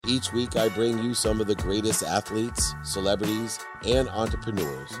Each week, I bring you some of the greatest athletes, celebrities, and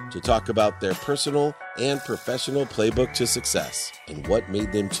entrepreneurs to talk about their personal and professional playbook to success and what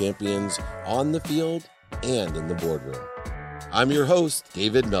made them champions on the field and in the boardroom. I'm your host,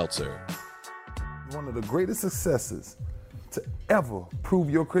 David Meltzer. One of the greatest successes to ever prove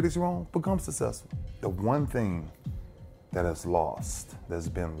your critics wrong, become successful. The one thing that is lost, that's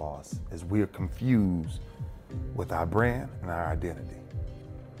been lost, is we're confused with our brand and our identity.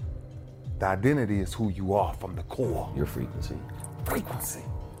 The identity is who you are from the core. Your frequency. Frequency.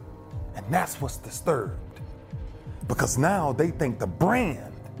 And that's what's disturbed. Because now they think the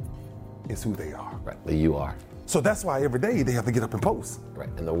brand is who they are. Right, the you are. So that's why every day they have to get up and post. Right,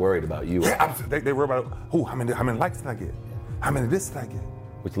 and they're worried about you. Yeah, they worry about, how many likes did I get? How many this did I get?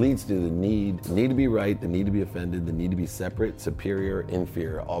 Which leads to the need to be right, the need to be offended, the need to be separate, superior,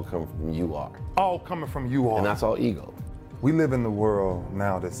 inferior, all come from you are. All coming from you are. And that's all ego. We live in the world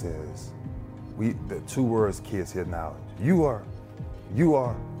now that says, the two words kids hear now, you are. You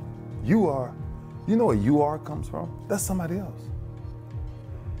know where you are comes from? That's somebody else.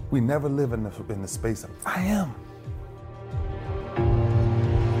 We never live in the space of I am.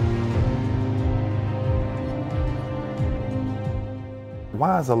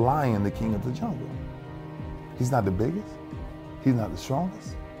 Why is a lion the king of the jungle? He's not the biggest, he's not the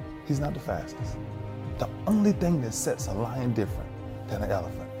strongest, he's not the fastest. The only thing that sets a lion different than an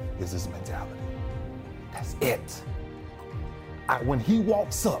elephant is his mentality. That's it. When he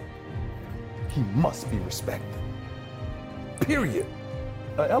walks up, he must be respected. Period.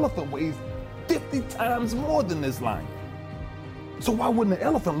 An elephant weighs 50 times more than this lion. So why wouldn't an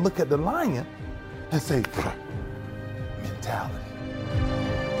elephant look at the lion and say, mentality?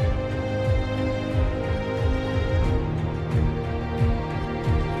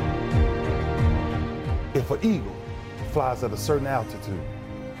 If an eagle flies at a certain altitude,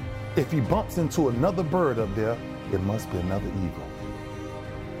 if he bumps into another bird up there, it must be another eagle.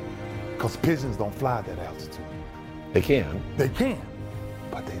 Because pigeons don't fly at that altitude. They can. They can,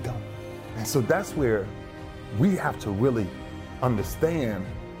 but they don't. And so that's where we have to really understand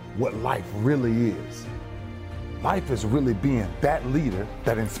what life really is. Life is really being that leader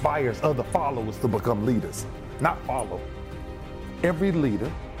that inspires other followers to become leaders, not follow. Every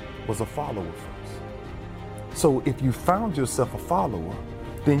leader was a follower first. So if you found yourself a follower,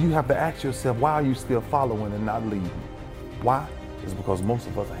 then you have to ask yourself, why are you still following and not leading? Why? It's because most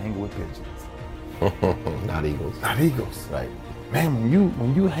of us are hanging with pigeons. Not eagles. Not eagles. Right. Man,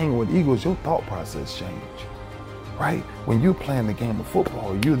 when you hang with eagles, your thought process change, right? When you're playing the game of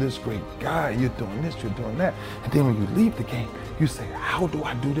football, you're this great guy, you're doing this, you're doing that. And then when you leave the game, you say, how do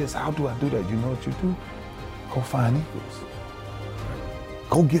I do this? How do I do that? You know what you do? Go find eagles.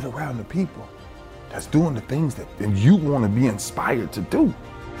 Go get around the people that's doing the things that you want to be inspired to do.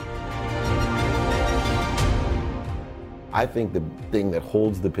 I think the thing that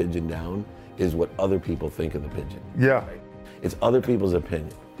holds the pigeon down is what other people think of the pigeon. Yeah. It's other people's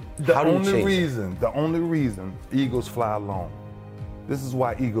opinion. The How do you only change reason, the only reason eagles fly alone, this is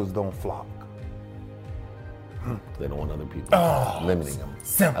why eagles don't flock. They don't want other people limiting them.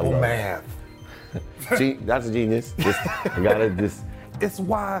 Simple math. See, that's a genius. It's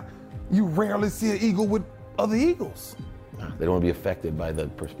why you rarely see an eagle with other eagles. They don't want to be affected by the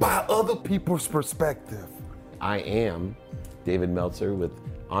perspective. By other people's perspective. I am David Meltzer with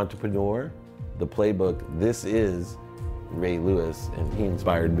Entrepreneur, the playbook. This is Ray Lewis, and he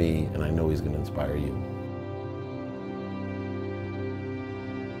inspired me, and I know he's going to inspire you.